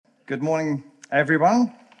Good morning,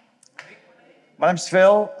 everyone. My name's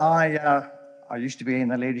Phil. I used to be in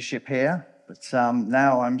the leadership here, but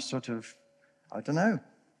now I'm I don't know.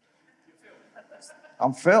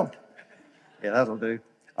 I'm Phil. Yeah, that'll do.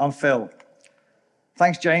 I'm Phil.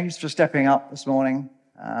 Thanks, James, for stepping up this morning.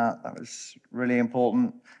 That was really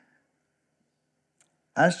important.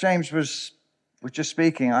 As James was just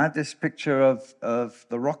speaking, I had this picture of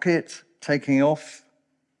the rocket taking off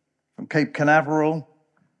from Cape Canaveral.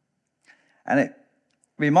 And it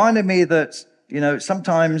reminded me that,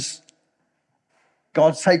 sometimes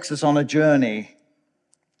God takes us on a journey,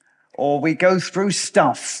 or we go through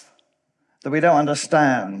stuff that we don't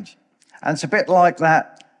understand. And it's a bit like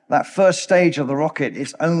that first stage of the rocket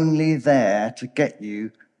is only there to get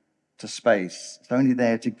you to space. It's only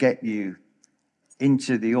there to get you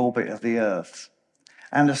into the orbit of the Earth.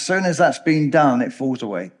 And as soon as that's been done, it falls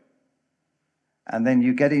away. And then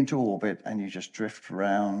you get into orbit and you just drift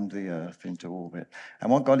around the Earth into orbit.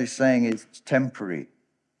 And what God is saying is it's temporary.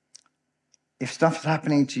 If stuff's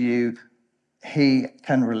happening to you, He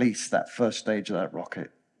can release that first stage of that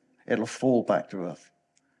rocket. It'll fall back to Earth.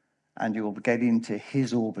 And you will get into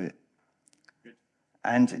His orbit.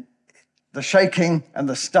 And the shaking and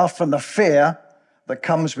the stuff and the fear that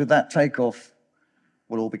comes with that takeoff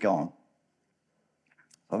will all be gone.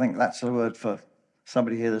 I think that's the word for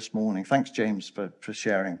somebody here this morning. Thanks, James, for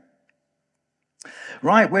sharing.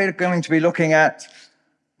 Right, we're going to be looking at,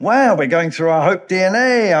 we're going through our Hope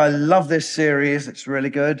DNA. I love this series. It's really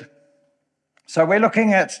good. So we're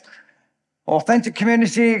looking at authentic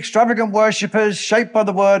community, extravagant worshippers, shaped by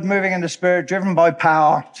the word, moving in the spirit, driven by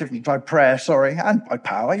prayer, and by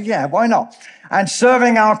power. Yeah, why not? And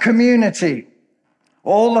serving our community.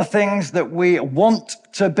 All the things that we want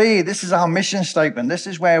to be. This is our mission statement. This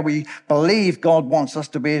is where we believe God wants us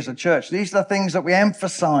to be as a church. These are the things that we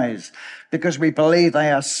emphasize because we believe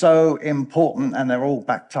they are so important and they're all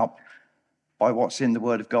backed up by what's in the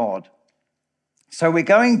Word of God. So we're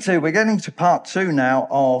getting to part 2 now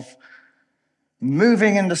of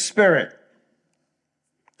moving in the Spirit.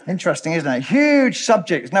 Interesting, isn't it? Huge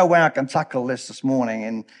subject. There's no way I can tackle this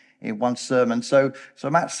morning in one sermon. So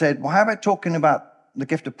Matt said, well, how about talking about the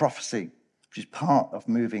gift of prophecy, which is part of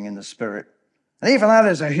moving in the Spirit. And even that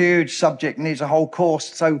is a huge subject, needs a whole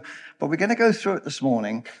course. But we're going to go through it this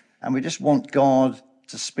morning, and we just want God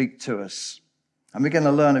to speak to us. And we're going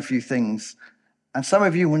to learn a few things. And some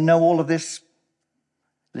of you will know all of this.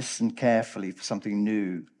 Listen carefully for something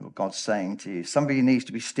new, what God's saying to you. Somebody needs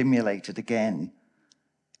to be stimulated again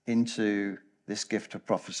into this gift of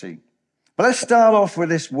prophecy. But let's start off with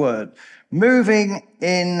this word, moving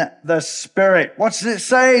in the Spirit. What does it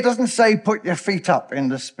say? It doesn't say put your feet up in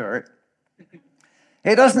the Spirit.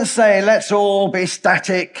 It doesn't say let's all be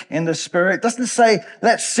static in the Spirit. It doesn't say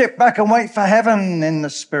let's sit back and wait for heaven in the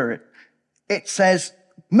Spirit. It says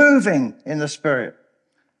moving in the Spirit.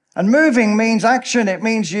 And moving means action. It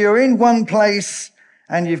means you're in one place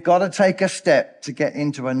and you've got to take a step to get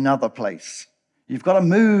into another place. You've got to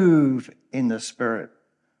move in the Spirit.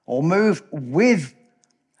 Or move with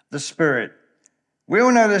the Spirit. We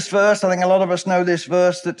all know this verse. I think a lot of us know this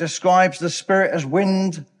verse that describes the Spirit as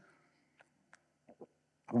wind.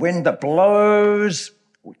 Wind that blows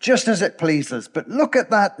just as it pleases. But look at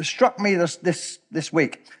that. It struck me this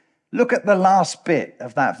week. Look at the last bit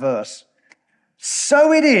of that verse.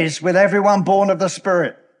 So it is with everyone born of the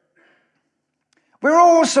Spirit. We're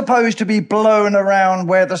all supposed to be blown around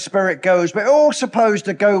where the Spirit goes. We're all supposed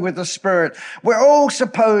to go with the Spirit. We're all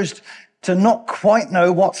supposed to not quite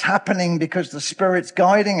know what's happening because the Spirit's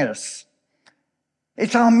guiding us.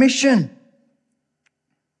 It's our mission.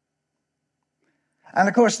 And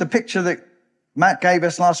of course, the picture that Matt gave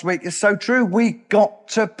us last week is so true. We got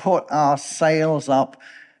to put our sails up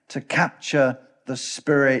to capture the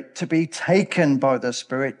Spirit, to be taken by the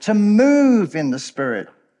Spirit, to move in the Spirit.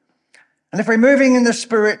 And if we're moving in the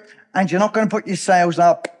Spirit and you're not going to put your sails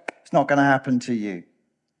up, it's not going to happen to you.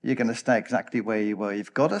 You're going to stay exactly where you were.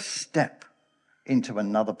 You've got to step into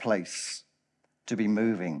another place to be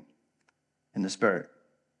moving in the Spirit.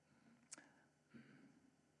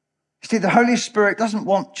 You see, the Holy Spirit doesn't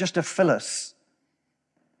want just to fill us.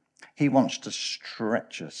 He wants to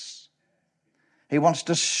stretch us. He wants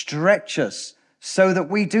to stretch us so that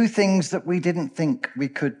we do things that we didn't think we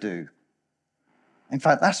could do. In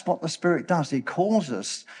fact, that's what the Spirit does. He calls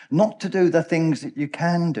us not to do the things that you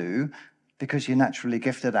can do because you're naturally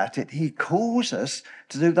gifted at it. He calls us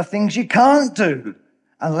to do the things you can't do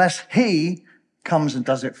unless He comes and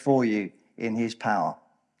does it for you in His power.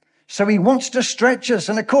 So He wants to stretch us.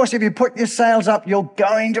 And of course, if you put your sails up, you're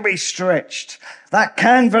going to be stretched. That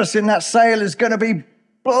canvas in that sail is going to be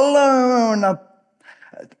blown up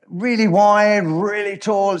really wide, really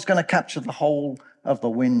tall. It's going to capture the whole of the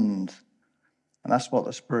wind. And that's what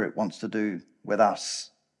the Spirit wants to do with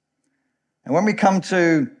us. And when we come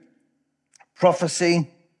to prophecy,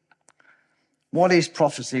 what is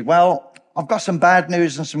prophecy? Well, I've got some bad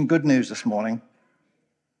news and some good news this morning.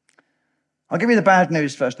 I'll give you the bad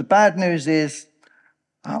news first. The bad news is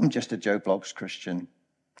I'm just a Joe Bloggs Christian.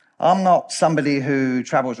 I'm not somebody who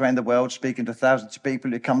travels around the world speaking to thousands of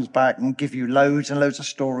people who comes back and give you loads and loads of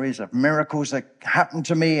stories of miracles that happen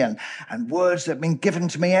to me and words that have been given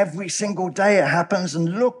to me every single day. It happens,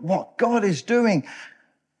 and look what God is doing.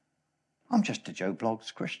 I'm just a Joe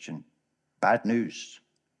Bloggs Christian. Bad news.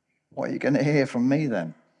 What are you going to hear from me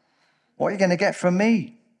then? What are you going to get from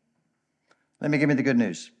me? Let me give you the good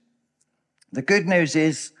news. The good news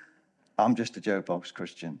is I'm just a Joe Bloggs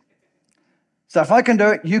Christian. So if I can do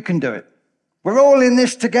it, you can do it. We're all in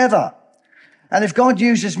this together. And if God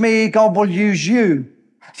uses me, God will use you.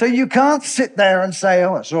 So you can't sit there and say,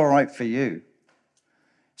 oh, it's all right for you.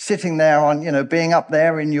 Sitting there on, being up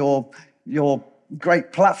there in your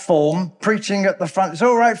great platform, preaching at the front. It's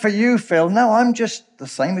all right for you, Phil. No, I'm just the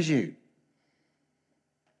same as you.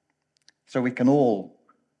 So we can all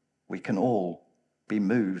be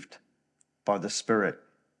moved by the Spirit.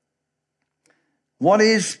 What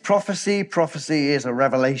is prophecy? Prophecy is a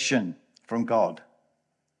revelation from God.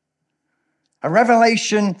 A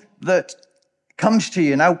revelation that comes to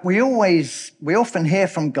you. Now, we often hear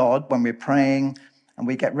from God when we're praying and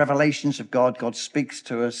we get revelations of God. God speaks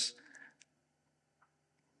to us.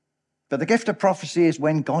 But the gift of prophecy is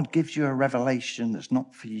when God gives you a revelation that's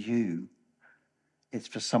not for you. It's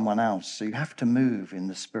for someone else. So you have to move in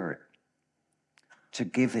the Spirit to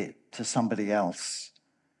give it to somebody else.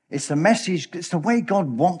 It's a message, it's the way God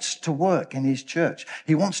wants to work in his church.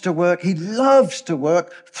 He wants to work, he loves to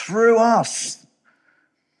work through us.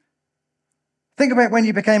 Think about when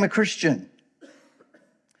you became a Christian.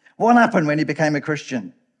 What happened when you became a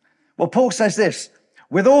Christian? Well, Paul says this,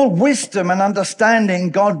 with all wisdom and understanding,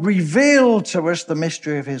 God revealed to us the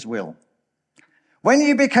mystery of his will. When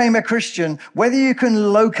you became a Christian, whether you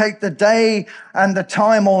can locate the day and the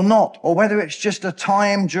time or not, or whether it's just a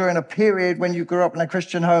time during a period when you grew up in a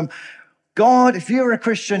Christian home, God, if you were a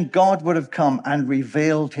Christian, God would have come and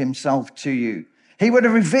revealed himself to you. He would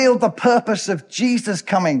have revealed the purpose of Jesus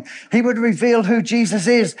coming. He would reveal who Jesus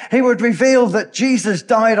is. He would reveal that Jesus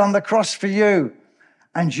died on the cross for you.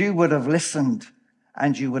 And you would have listened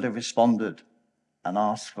and you would have responded and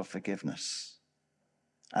asked for forgiveness.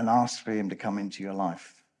 And asked for him to come into your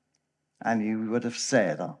life. And you would have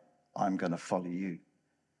said, I'm going to follow you,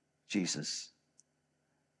 Jesus.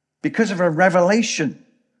 Because of a revelation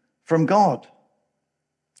from God.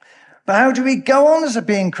 But how do we go on as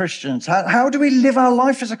being Christians? How do we live our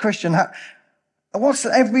life as a Christian? What's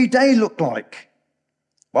every day look like?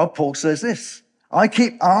 Well, Paul says this. I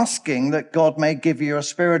keep asking that God may give you a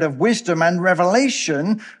spirit of wisdom and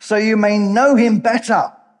revelation so you may know him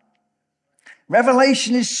better.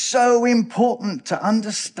 Revelation is so important to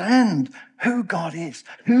understand who God is,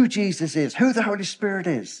 who Jesus is, who the Holy Spirit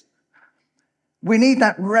is. We need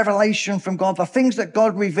that revelation from God, the things that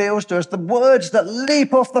God reveals to us, the words that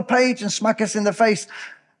leap off the page and smack us in the face,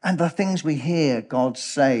 and the things we hear God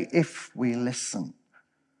say if we listen.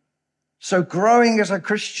 So growing as a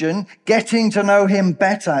Christian, getting to know him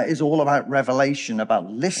better is all about revelation, about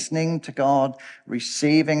listening to God,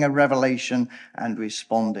 receiving a revelation, and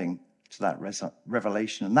responding to that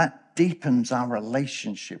revelation. And that deepens our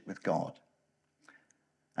relationship with God.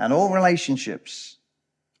 And all relationships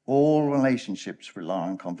rely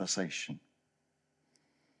on conversation.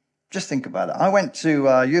 Just think about it. I went to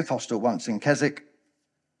a youth hostel once in Keswick.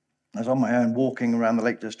 I was on my own walking around the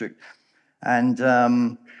Lake District. And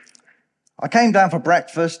I came down for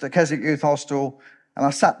breakfast at Keswick Youth Hostel. And I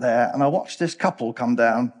sat there and I watched this couple come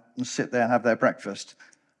down and sit there and have their breakfast.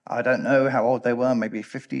 I don't know how old they were, maybe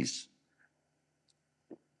 50s.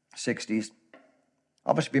 60s,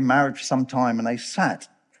 obviously been married for some time, and they sat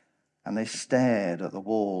and they stared at the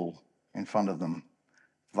wall in front of them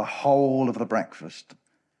the whole of the breakfast.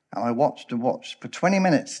 And I watched and watched for 20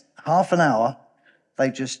 minutes, half an hour.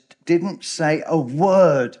 They just didn't say a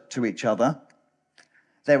word to each other.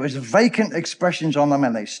 There was vacant expressions on them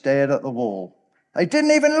and they stared at the wall. They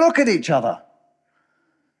didn't even look at each other.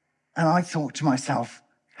 And I thought to myself,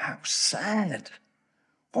 how sad.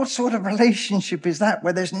 What sort of relationship is that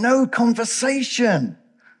where there's no conversation?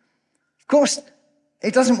 Of course,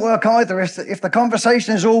 it doesn't work either if the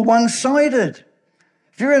conversation is all one-sided.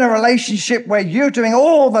 If you're in a relationship where you're doing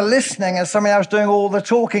all the listening and somebody else doing all the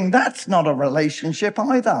talking, that's not a relationship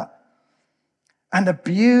either. And the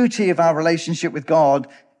beauty of our relationship with God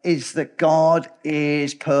is that God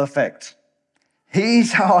is perfect.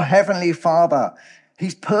 He's our Heavenly Father.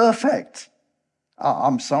 He's perfect.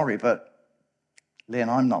 I'm sorry, but Lynn,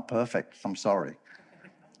 I'm not perfect. I'm sorry.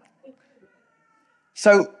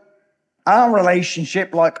 So our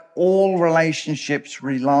relationship, like all relationships,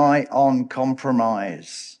 rely on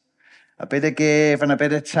compromise. A bit of give and a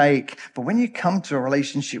bit of take. But when you come to a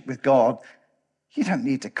relationship with God, you don't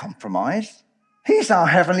need to compromise. He's our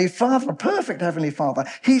Heavenly Father, perfect Heavenly Father.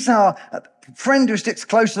 He's our friend who sticks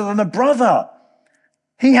closer than a brother.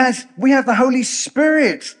 We have the Holy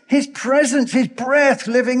Spirit, His presence, His breath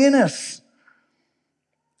living in us.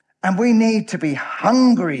 And we need to be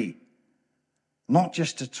hungry, not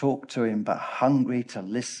just to talk to Him, but hungry to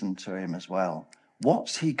listen to Him as well.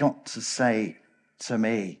 What's He got to say to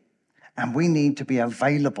me? And we need to be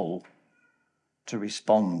available to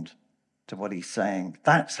respond to what He's saying.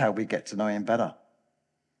 That's how we get to know Him better.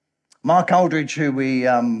 Mark Aldridge, who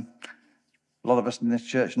a lot of us in this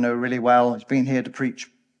church know really well, has been here to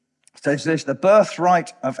preach, says this: the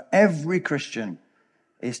birthright of every Christian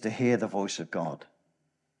is to hear the voice of God.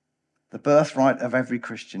 The birthright of every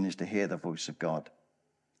Christian is to hear the voice of God.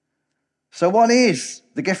 So what is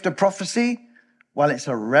the gift of prophecy? Well, it's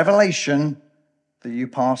a revelation that you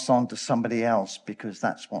pass on to somebody else, because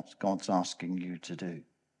that's what God's asking you to do.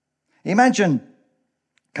 Imagine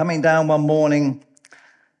coming down one morning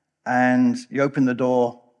and you open the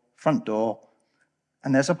door, front door,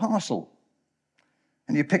 and there's a parcel.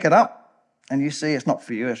 And you pick it up and you see it's not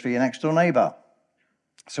for you, it's for your next door neighbor.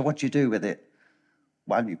 So what do you do with it?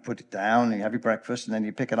 Well, you put it down, you have your breakfast, and then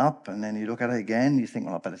you pick it up, and then you look at it again, you think,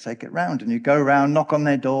 well, I better take it round. And you go round, knock on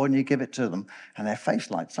their door, and you give it to them, and their face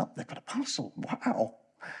lights up. They've got a parcel. Wow.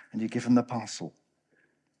 And you give them the parcel.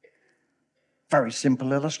 Very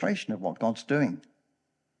simple illustration of what God's doing.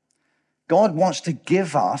 God wants to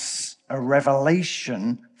give us a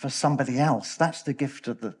revelation for somebody else. That's the gift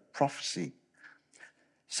of the prophecy.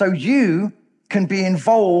 So you can be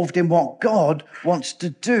involved in what God wants to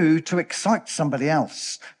do to excite somebody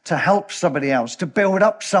else, to help somebody else, to build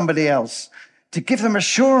up somebody else, to give them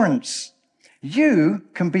assurance. You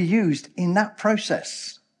can be used in that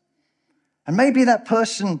process. And maybe that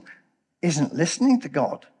person isn't listening to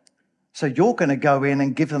God, so you're going to go in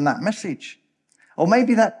and give them that message. Or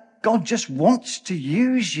maybe that God just wants to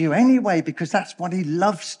use you anyway, because that's what He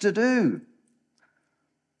loves to do.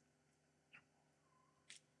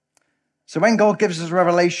 So when God gives us a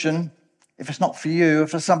revelation, if it's not for you,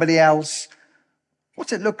 if it's somebody else,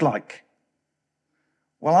 what's it look like?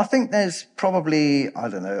 Well, I think there's probably,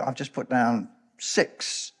 I've just put down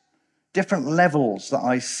 6 different levels that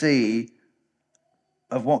I see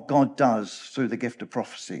of what God does through the gift of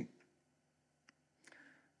prophecy.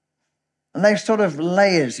 And they're sort of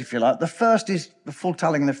layers, if you like. The first is the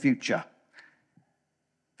foretelling the future.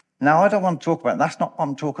 Now, I don't want to talk about, that's not what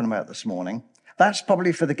I'm talking about this morning. That's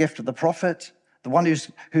probably for the gift of the prophet, the one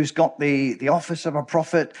who's got the office of a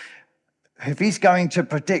prophet. If he's going to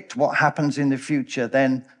predict what happens in the future,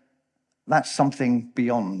 then that's something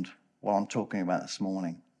beyond what I'm talking about this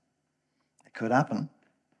morning. It could happen.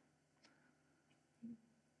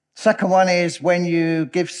 Second one is when you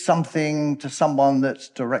give something to someone that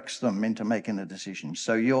directs them into making a decision.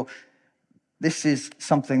 So this is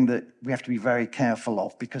something that we have to be very careful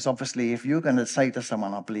of, because obviously if you're going to say to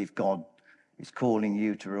someone, I believe God is calling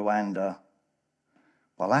you to Rwanda,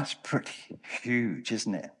 well, that's pretty huge,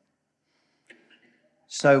 isn't it?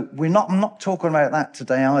 So I'm not talking about that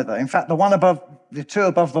today either. In fact, the 2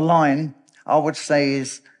 above the line, I would say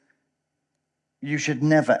is you should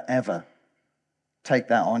never, ever take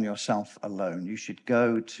that on yourself alone. You should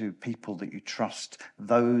go to people that you trust,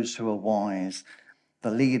 those who are wise,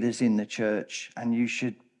 the leaders in the church, and you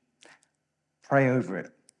should pray over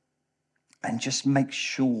it and just make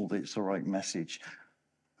sure that it's the right message.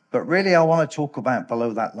 But really, I want to talk about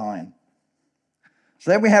below that line. So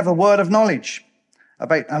then we have a word of knowledge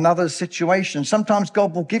about another situation. Sometimes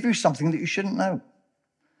God will give you something that you shouldn't know,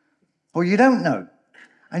 or you don't know,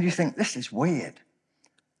 and you think, this is weird.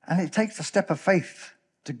 And it takes a step of faith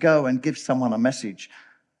to go and give someone a message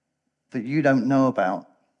that you don't know about.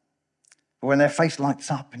 But when their face lights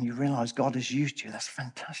up and you realize God has used you, that's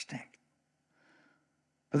fantastic.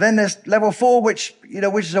 But then there's level 4, which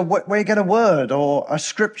is where you get a word or a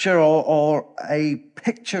scripture or a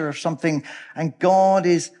picture of something, and God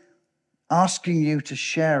is asking you to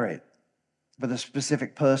share it with a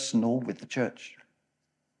specific person or with the church.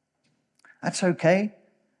 That's okay.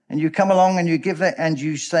 And you come along and you give it and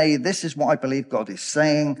you say, this is what I believe God is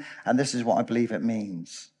saying, and this is what I believe it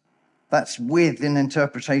means. That's with an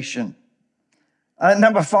interpretation.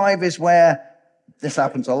 Number 5 is where this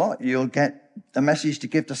happens a lot. You'll get a message to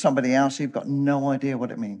give to somebody else, you've got no idea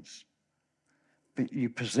what it means. But you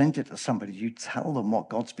present it to somebody, you tell them what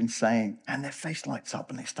God's been saying, and their face lights up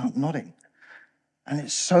and they start nodding. And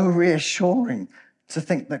it's so reassuring to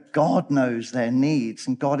think that God knows their needs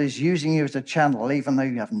and God is using you as a channel, even though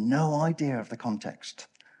you have no idea of the context.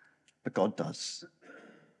 But God does.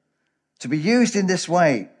 To be used in this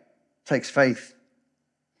way takes faith.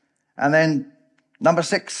 And then number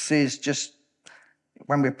 6 is just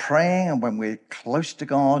when we're praying and when we're close to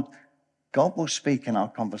God, God will speak in our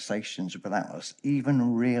conversations without us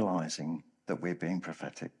even realizing that we're being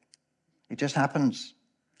prophetic. It just happens.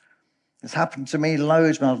 It's happened to me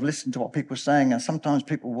loads when I've listened to what people are saying, and sometimes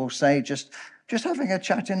people will say, just having a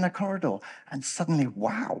chat in the corridor, and suddenly,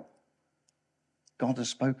 wow, God has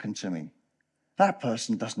spoken to me. That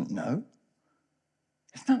person doesn't know.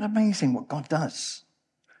 Isn't that amazing what God does?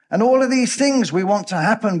 And all of these things we want to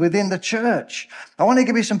happen within the church. I want to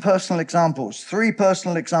give you some personal examples, 3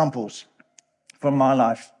 personal examples from my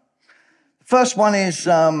life. The first one is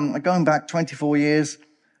going back 24 years.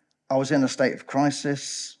 I was in a state of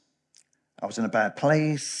crisis. I was in a bad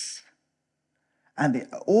place. And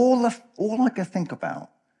all I could think about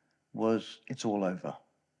was, it's all over.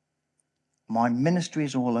 My ministry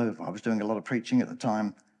is all over. I was doing a lot of preaching at the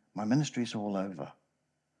time. My ministry is all over.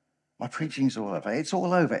 My preaching's all over. It's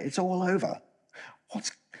all over. It's all over.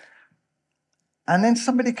 And then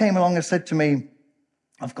somebody came along and said to me,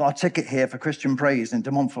 I've got a ticket here for Christian Praise in De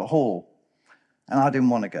Montfort Hall. And I didn't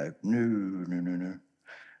want to go. No.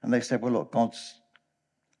 And they said, well, look, God's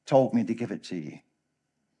told me to give it to you.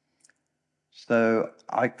 So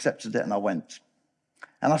I accepted it and I went.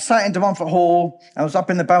 And I sat in De Montfort Hall. I was up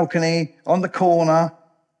in the balcony on the corner,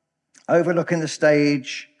 overlooking the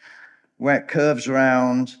stage where it curves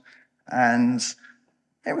around. And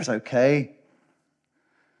it was okay.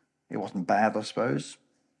 It wasn't bad, I suppose.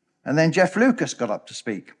 And then Jeff Lucas got up to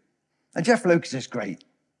speak. And Jeff Lucas is great.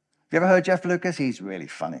 Have you ever heard Jeff Lucas? He's really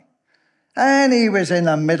funny. And he was in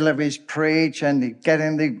the middle of his preach and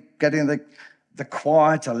getting the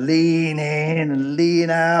choir to lean in and lean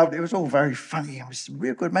out. It was all very funny. It was a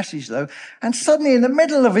real good message, though. And suddenly, in the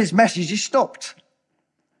middle of his message, he stopped.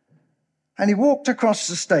 And he walked across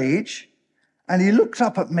the stage and he looked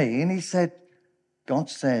up at me and he said, God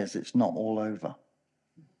says it's not all over.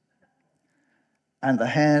 And the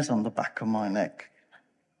hairs on the back of my neck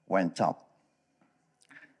went up.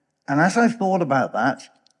 And as I thought about that,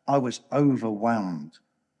 I was overwhelmed.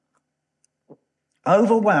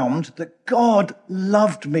 Overwhelmed that God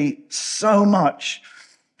loved me so much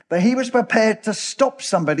that he was prepared to stop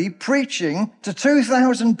somebody preaching to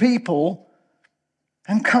 2,000 people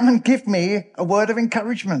and come and give me a word of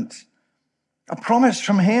encouragement, a promise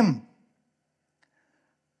from him.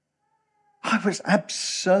 I was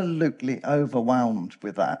absolutely overwhelmed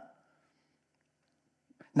with that.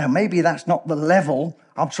 Now, maybe that's not the level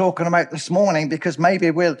I'm talking about this morning, because maybe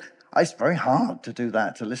it's very hard to do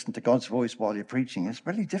that, to listen to God's voice while you're preaching. It's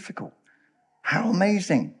really difficult. How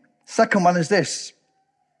amazing. Second one is this.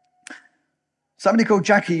 Somebody called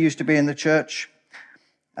Jackie used to be in the church,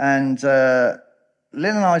 and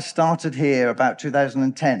Lynn and I started here about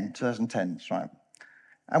 2010, that's right.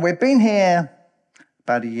 And we've been here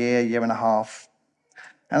about a year and a half.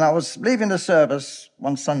 And I was leaving the service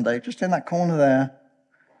one Sunday, just in that corner there,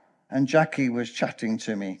 and Jackie was chatting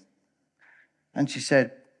to me. And she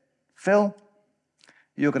said, Phil,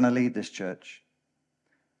 you're going to lead this church.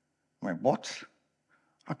 I went, what?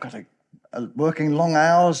 I've got working long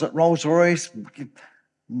hours at Rolls-Royce,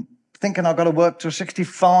 thinking I've got to work till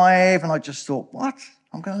 65. And I just thought, what?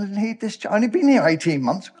 I'm going to lead this church. I've only been here 18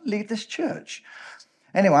 months. I'm going to lead this church.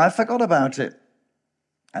 Anyway, I forgot about it.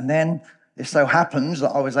 And then it so happens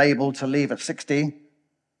that I was able to leave at 60.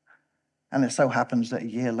 And it so happens that a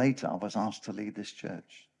year later, I was asked to lead this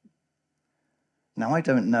church. Now, I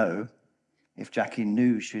don't know if Jackie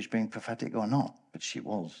knew she was being prophetic or not, but she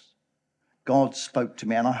was. God spoke to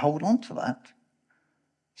me, and I hold on to that.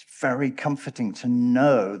 It's very comforting to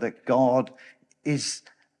know that God is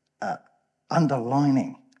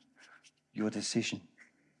underlining your decision.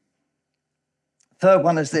 Third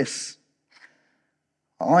one is this.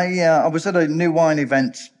 I was at a New Wine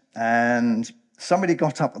event, and somebody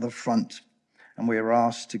got up at the front, and we were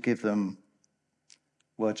asked to give them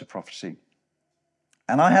words of prophecy.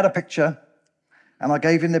 And I had a picture, and I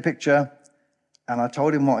gave him the picture, and I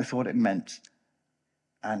told him what I thought it meant.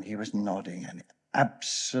 And he was nodding, and it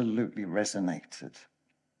absolutely resonated.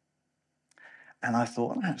 And I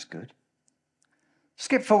thought, oh, that's good.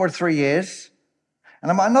 Skip forward 3 years,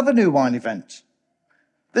 and I'm at another New Wine event.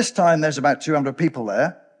 This time there's about 200 people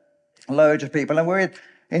there, loads of people, and we're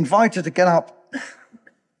invited to get up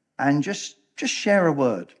and just Just share a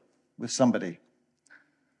word with somebody.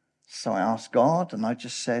 So I asked God, and I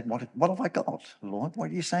just said, what have I got, Lord?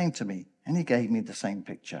 What are you saying to me? And he gave me the same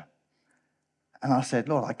picture. And I said,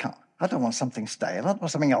 Lord, I don't want something stale. I don't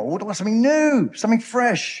want something old. I want something new, something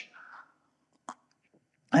fresh.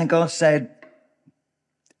 And God said,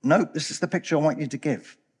 no, this is the picture I want you to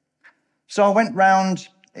give. So I went round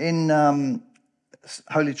in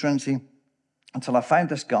Holy Trinity until I found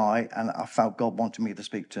this guy, and I felt God wanted me to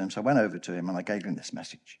speak to him. So I went over to him and I gave him this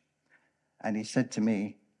message. And he said to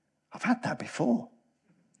me, I've had that before.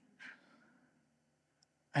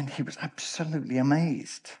 And he was absolutely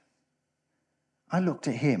amazed. I looked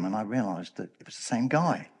at him and I realized that it was the same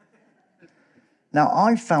guy. Now,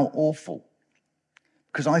 I felt awful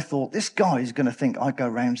because I thought this guy is going to think I go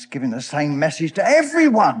around giving the same message to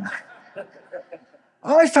everyone.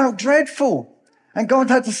 I felt dreadful. And God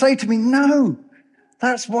had to say to me, no,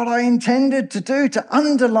 that's what I intended to do, to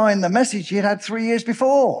underline the message he had 3 years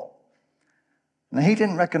before. Now, he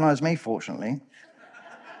didn't recognize me, fortunately.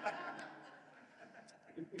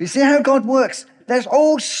 You see how God works? There's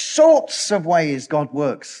all sorts of ways God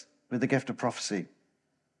works with the gift of prophecy.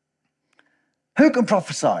 Who can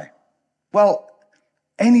prophesy? Well,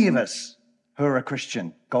 any of us who are a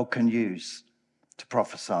Christian, God can use to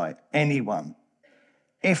prophesy. Anyone.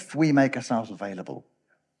 If we make ourselves available.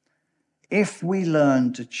 If we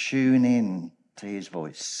learn to tune in to his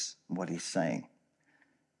voice, what he's saying.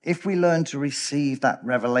 If we learn to receive that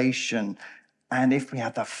revelation, and if we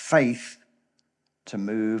have the faith to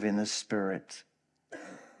move in the Spirit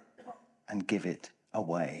and give it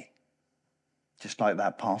away. Just like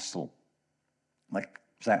that parcel, like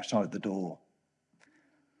it's outside the door.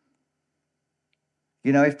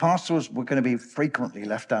 You know, if parcels were going to be frequently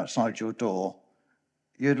left outside your door,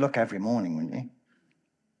 you'd look every morning, wouldn't you?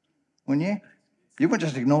 Wouldn't you? You wouldn't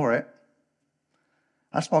just ignore it.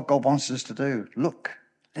 That's what God wants us to do. Look,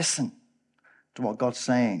 listen to what God's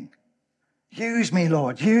saying. Use me,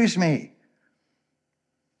 Lord, use me.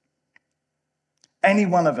 Any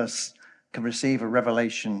one of us can receive a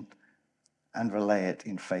revelation and relay it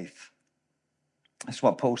in faith. That's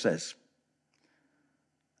what Paul says.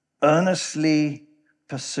 Earnestly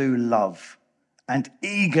pursue love and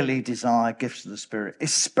eagerly desire gifts of the Spirit,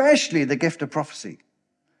 especially the gift of prophecy.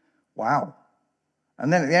 Wow.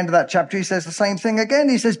 And then at the end of that chapter, he says the same thing again.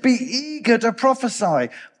 He says, be eager to prophesy.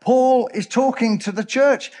 Paul is talking to the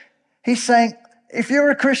church. He's saying, if you're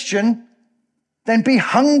a Christian, then be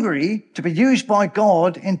hungry to be used by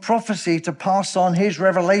God in prophecy to pass on his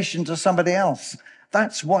revelation to somebody else.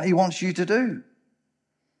 That's what he wants you to do.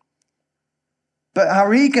 But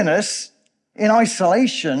our eagerness in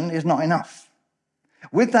isolation is not enough.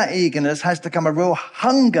 With that eagerness has to come a real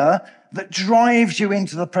hunger that drives you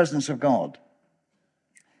into the presence of God.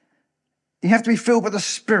 You have to be filled with the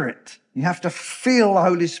Spirit. You have to feel the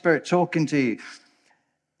Holy Spirit talking to you.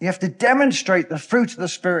 You have to demonstrate the fruit of the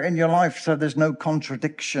Spirit in your life so there's no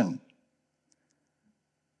contradiction.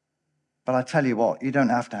 But I tell you what, you don't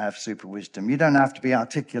have to have super wisdom. You don't have to be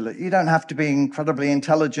articulate. You don't have to be incredibly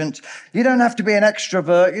intelligent. You don't have to be an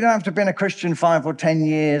extrovert. You don't have to be in a Christian 5 or 10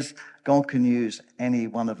 years. God can use any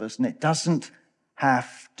one of us, and it doesn't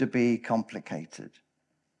have to be complicated.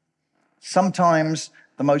 Sometimes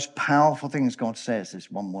the most powerful things God says is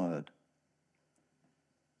one word.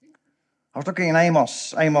 I was looking in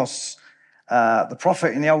Amos, the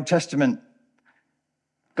prophet in the Old Testament.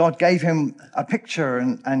 God gave him a picture,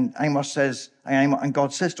 and Amos says, and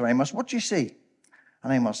God says to Amos, what do you see?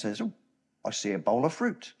 And Amos says, oh, I see a bowl of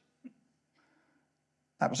fruit.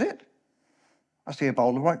 That was it. I see a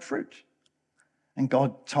bowl of ripe fruit. And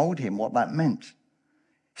God told him what that meant.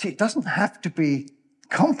 See, it doesn't have to be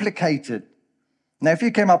complicated. Now, if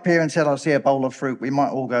you came up here and said, I see a bowl of fruit, we might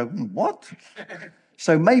all go, what?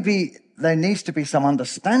 So maybe there needs to be some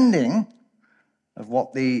understanding of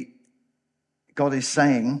what God is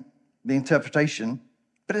saying, the interpretation,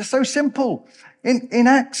 but it's so simple. In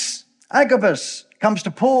Acts, Agabus comes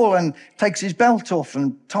to Paul and takes his belt off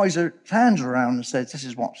and ties his hands around and says, this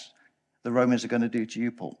is what the Romans are going to do to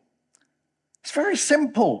you, Paul. It's very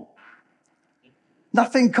simple.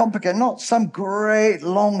 Nothing complicated, not some great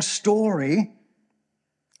long story.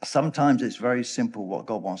 Sometimes it's very simple what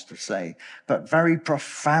God wants to say, but very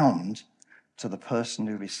profound to the person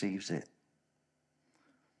who receives it.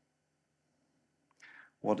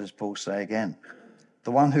 What does Paul say again?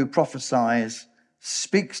 The one who prophesies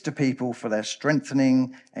speaks to people for their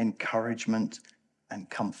strengthening, encouragement, and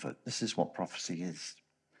comfort. This is what prophecy is.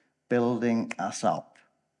 Building us up.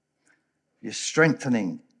 Your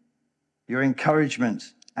strengthening, your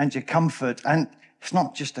encouragement, and your comfort. And it's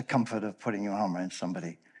not just the comfort of putting your arm around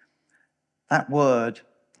somebody. That word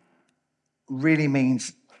really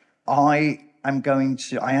means I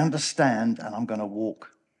understand, and I'm going to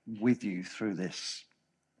walk with you through this.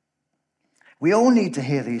 We all need to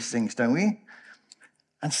hear these things, don't we?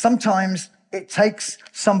 And sometimes it takes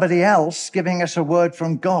somebody else giving us a word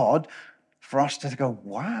from God for us to go,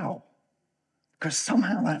 wow, because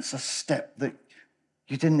somehow that's a step that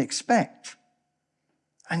you didn't expect.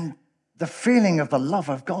 And the feeling of the love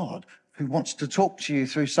of God who wants to talk to you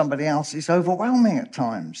through somebody else is overwhelming at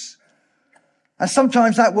times. And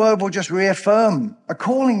sometimes that word will just reaffirm a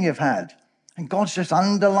calling you've had. And God's just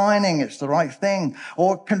underlining it's the right thing,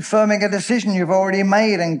 or confirming a decision you've already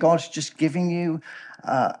made, and God's just giving you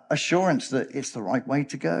assurance that it's the right way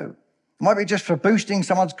to go. It might be just for boosting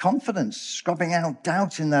someone's confidence, scrubbing out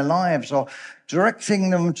doubt in their lives, or directing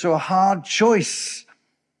them to a hard choice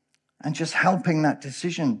and just helping that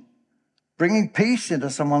decision, bringing peace into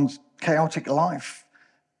someone's chaotic life,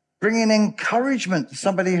 bringing encouragement to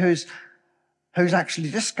somebody who's actually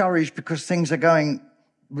discouraged because things are going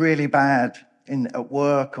really bad at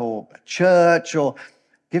work or at church, or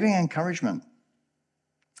giving encouragement.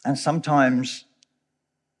 And sometimes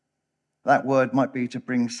that word might be to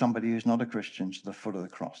bring somebody who's not a Christian to the foot of the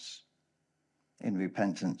cross in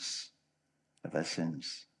repentance of their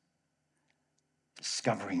sins,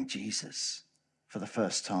 discovering Jesus for the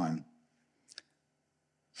first time.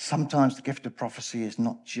 Sometimes the gift of prophecy is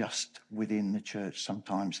not just within the church.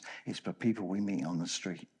 Sometimes it's for people we meet on the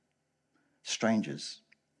street, strangers.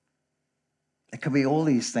 It could be all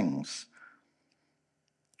these things.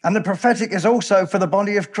 And the prophetic is also for the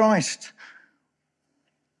body of Christ.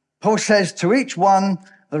 Paul says, to each one,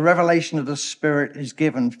 the revelation of the Spirit is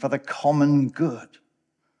given for the common good.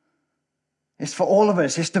 It's for all of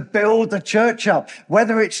us. It's to build the church up,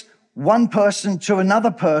 whether it's one person to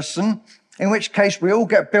another person, in which case we all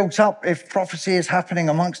get built up if prophecy is happening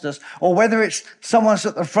amongst us, or whether it's someone's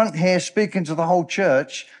at the front here speaking to the whole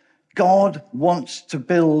church. God wants to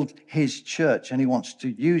build his church, and he wants to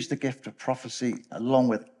use the gift of prophecy along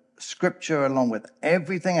with scripture, along with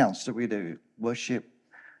everything else that we do, worship.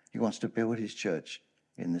 He wants to build his church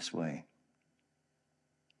in this way.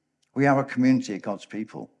 We are a community of God's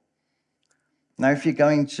people. Now, if you're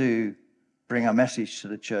going to bring a message to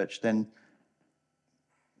the church, then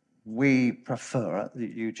we prefer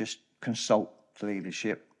that you just consult the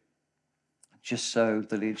leadership, just so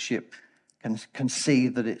the leadership can see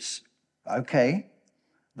that it's okay,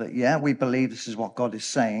 that, yeah, we believe this is what God is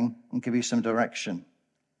saying, and give you some direction.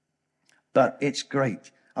 But it's great.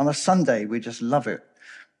 On a Sunday, we just love it,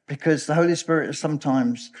 because the Holy Spirit is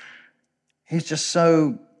sometimes, he's just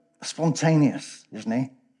so spontaneous, isn't he?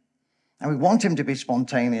 And we want him to be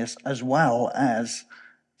spontaneous as well as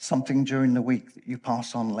something during the week that you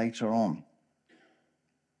pass on later on.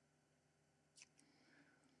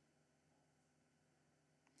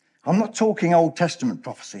 I'm not talking Old Testament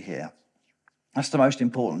prophecy here. That's the most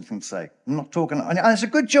important thing to say. I'm not talking, and it's a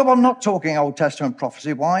good job I'm not talking Old Testament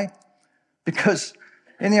prophecy. Why? Because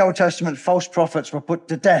in the Old Testament, false prophets were put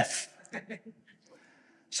to death.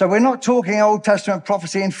 So we're not talking Old Testament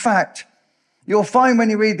prophecy. In fact, you'll find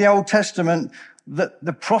when you read the Old Testament that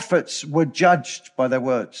the prophets were judged by their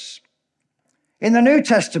words. In the New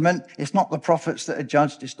Testament, it's not the prophets that are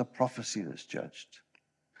judged, it's the prophecy that's judged.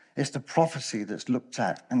 It's the prophecy that's looked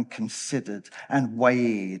at and considered and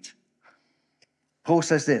weighed. Paul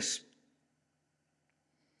says this: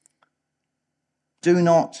 do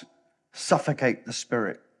not suffocate the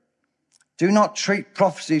Spirit. Do not treat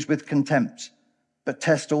prophecies with contempt, but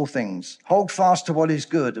test all things. Hold fast to what is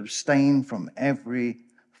good. Abstain from every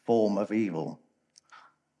form of evil.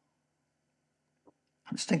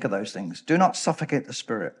 Let's think of those things. Do not suffocate the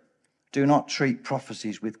Spirit. Do not treat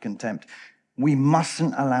prophecies with contempt. We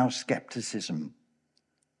mustn't allow skepticism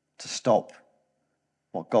to stop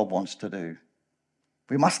what God wants to do.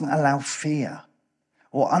 We mustn't allow fear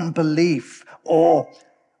or unbelief or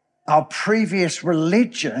our previous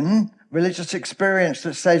religious experience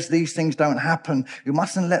that says these things don't happen. We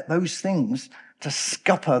mustn't let those things to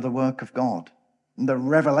scupper the work of God and the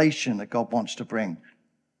revelation that God wants to bring.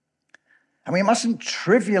 And we mustn't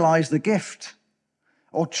trivialize the gift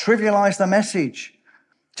or trivialize the message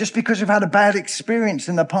just because we've had a bad experience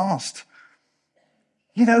in the past.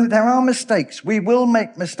 You know, there are mistakes. We will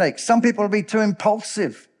make mistakes. Some people will be too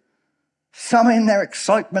impulsive. Some in their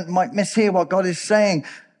excitement might mishear what God is saying.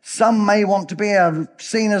 Some may want to be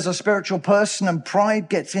seen as a spiritual person, and pride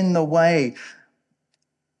gets in the way.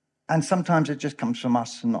 And sometimes it just comes from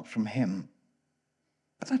us and not from him.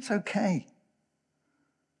 But that's okay.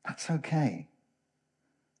 That's okay.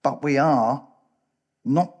 But we are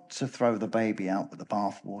not to throw the baby out with the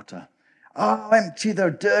bathwater. Oh, empty the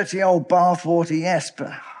dirty old bathwater, yes,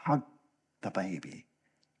 but the baby.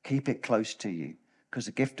 Keep it close to you, because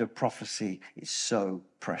the gift of prophecy is so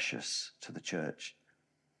precious to the church.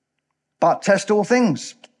 But test all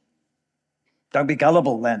things. Don't be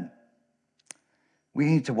gullible then. We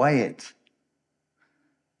need to weigh it,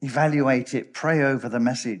 evaluate it, pray over the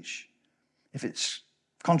message. If it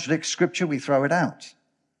contradicts Scripture, we throw it out.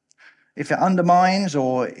 If it undermines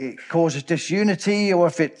or it causes disunity, or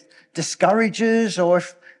if it discourages,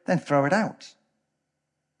 then throw it out.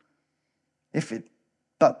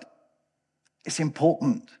 But it's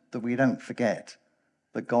important that we don't forget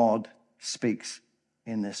that God speaks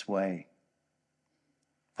in this way.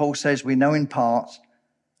 Paul says we know in part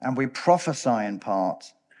and we prophesy in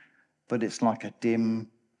part, but it's like a dim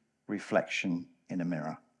reflection in a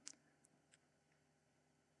mirror.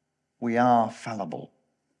 We are fallible,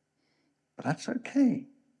 but that's okay.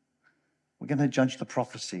 We're going to judge the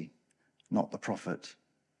prophecy, not the prophet.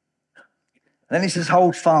 Then he says,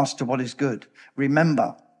 hold fast to what is good.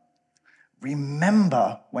 Remember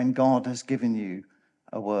when God has given you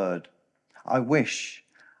a word. I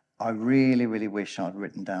really, really wish I'd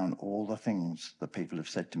written down all the things that people have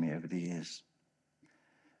said to me over the years,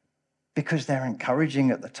 because they're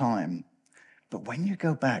encouraging at the time. But when you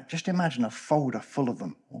go back, just imagine a folder full of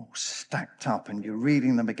them all stacked up, and you're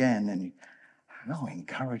reading them again, and how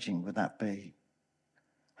encouraging would that be?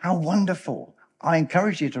 How wonderful. I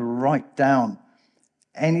encourage you to write down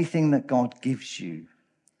anything that God gives you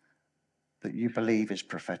that you believe is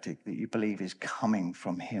prophetic, that you believe is coming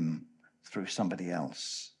from him through somebody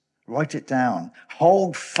else. Write it down.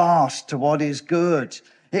 Hold fast to what is good.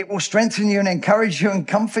 It will strengthen you and encourage you and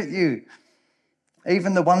comfort you.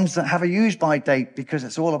 Even the ones that have a use-by date, because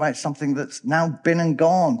it's all about something that's now been and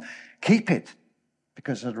gone. Keep it,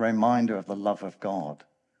 because it's a reminder of the love of God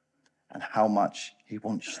and how much he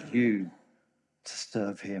wants you to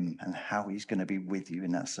serve him and how he's going to be with you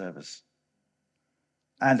in that service.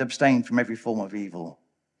 And abstain from every form of evil,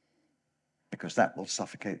 because that will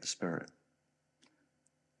suffocate the spirit.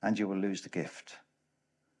 And you will lose the gift.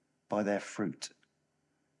 By their fruit,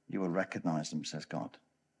 you will recognize them, says God.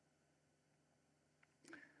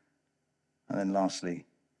 And then lastly,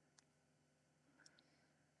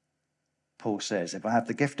 Paul says, if I have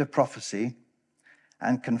the gift of prophecy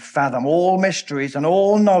and can fathom all mysteries and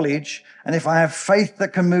all knowledge, and if I have faith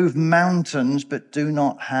that can move mountains but do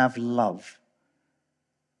not have love,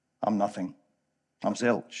 I'm nothing. I'm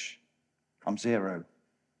zilch. I'm zero.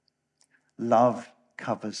 Love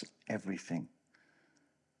covers everything.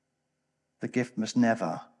 The gift must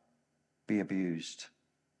never be abused.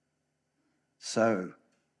 So,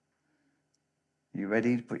 you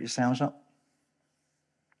ready to put yourselves up?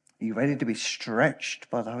 Are you ready to be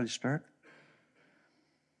stretched by the Holy Spirit?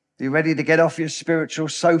 Are you ready to get off your spiritual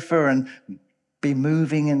sofa and be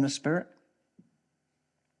moving in the Spirit?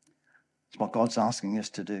 It's what God's asking us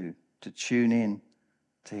to do, to tune in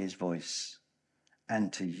to his voice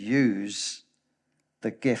and to use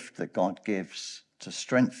the gift that God gives to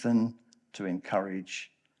strengthen, to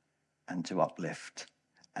encourage, and to uplift,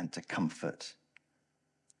 and to comfort,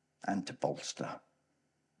 and to bolster.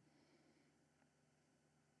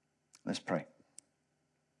 Let's pray.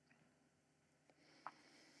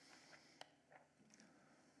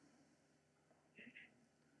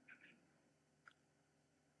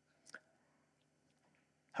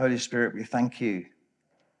 Holy Spirit, we thank you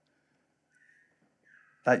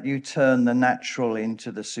that you turn the natural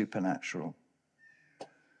into the supernatural.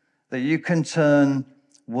 That you can turn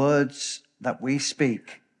words that we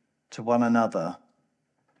speak to one another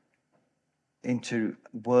into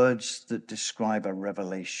words that describe a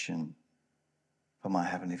revelation from our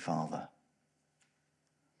Heavenly Father.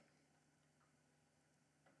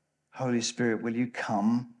 Holy Spirit, will you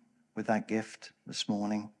come with that gift this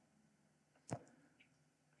morning?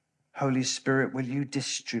 Holy Spirit, will you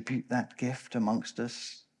distribute that gift amongst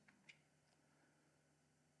us?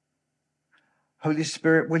 Holy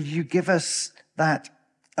Spirit, will you give us that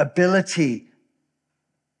ability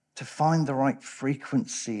to find the right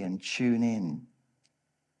frequency and tune in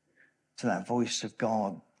to that voice of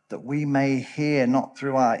God, that we may hear not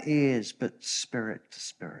through our ears, but spirit to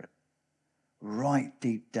spirit. Right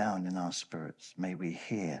deep down in our spirits, may we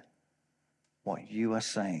hear what you are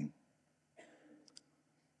saying.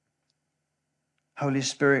 Holy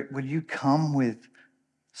Spirit, will you come with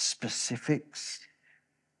specifics?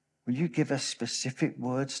 Will you give us specific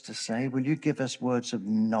words to say? Will you give us words of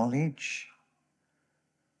knowledge?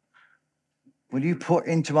 Will you put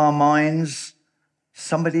into our minds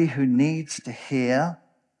somebody who needs to hear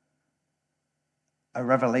a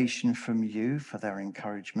revelation from you for their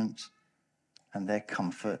encouragement and their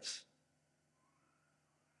comfort?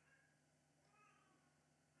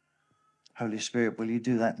 Holy Spirit, will you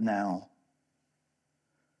do that now?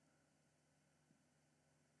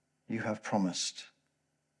 You have promised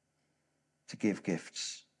to give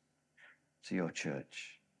gifts to your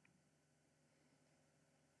church.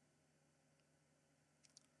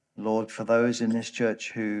 Lord, for those in this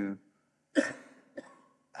church who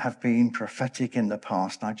have been prophetic in the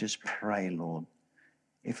past, I just pray, Lord,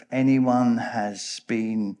 if anyone has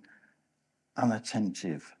been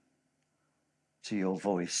unattentive to your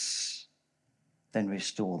voice, then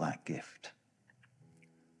restore that gift.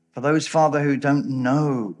 For those, Father, who don't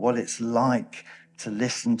know what it's like to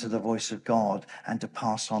listen to the voice of God and to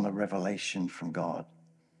pass on a revelation from God,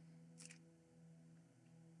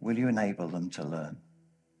 will you enable them to learn?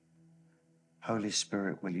 Holy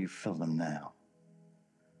Spirit, will you fill them now?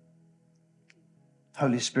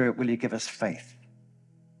 Holy Spirit, will you give us faith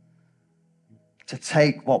to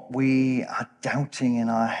take what we are doubting in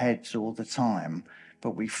our heads all the time,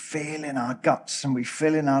 but we feel in our guts and we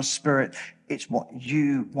feel in our spirit, it's what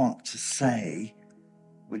you want to say.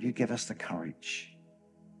 Will you give us the courage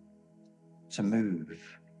to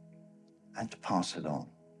move and to pass it on?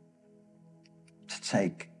 To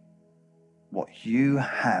take what you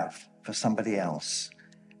have for somebody else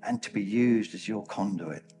and to be used as your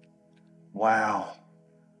conduit. Wow.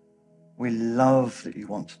 We love that you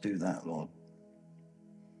want to do that, Lord.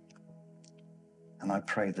 And I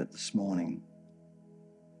pray that this morning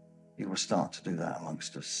you will start to do that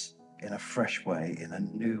amongst us in a fresh way, in a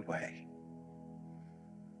new way.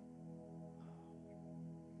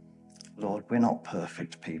 Lord, we're not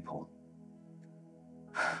perfect people,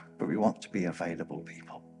 but we want to be available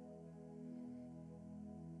people.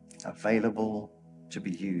 Available to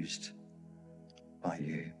be used by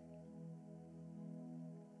you.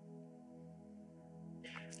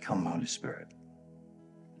 Come, Holy Spirit.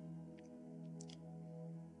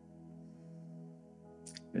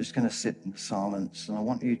 We're just going to sit in silence, and I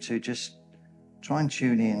want you to just try and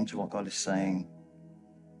tune in to what God is saying.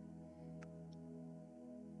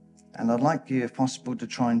 And I'd like you, if possible, to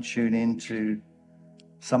try and tune in to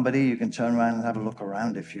somebody. You can turn around and have a look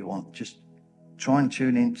around if you want. Just try and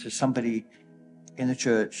tune in to somebody in the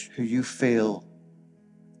church who you feel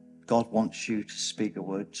God wants you to speak a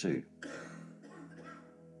word to.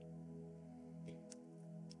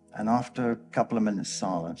 And after a couple of minutes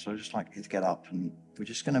silence, I'd just like you to get up, and we're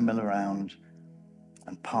just going to mill around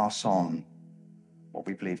and pass on what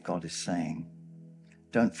we believe God is saying.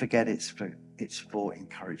 Don't forget it's for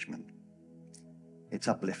encouragement. It's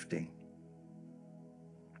uplifting.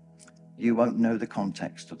 You won't know the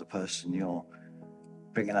context of the person you're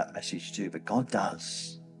bringing that message to, but God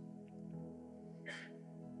does.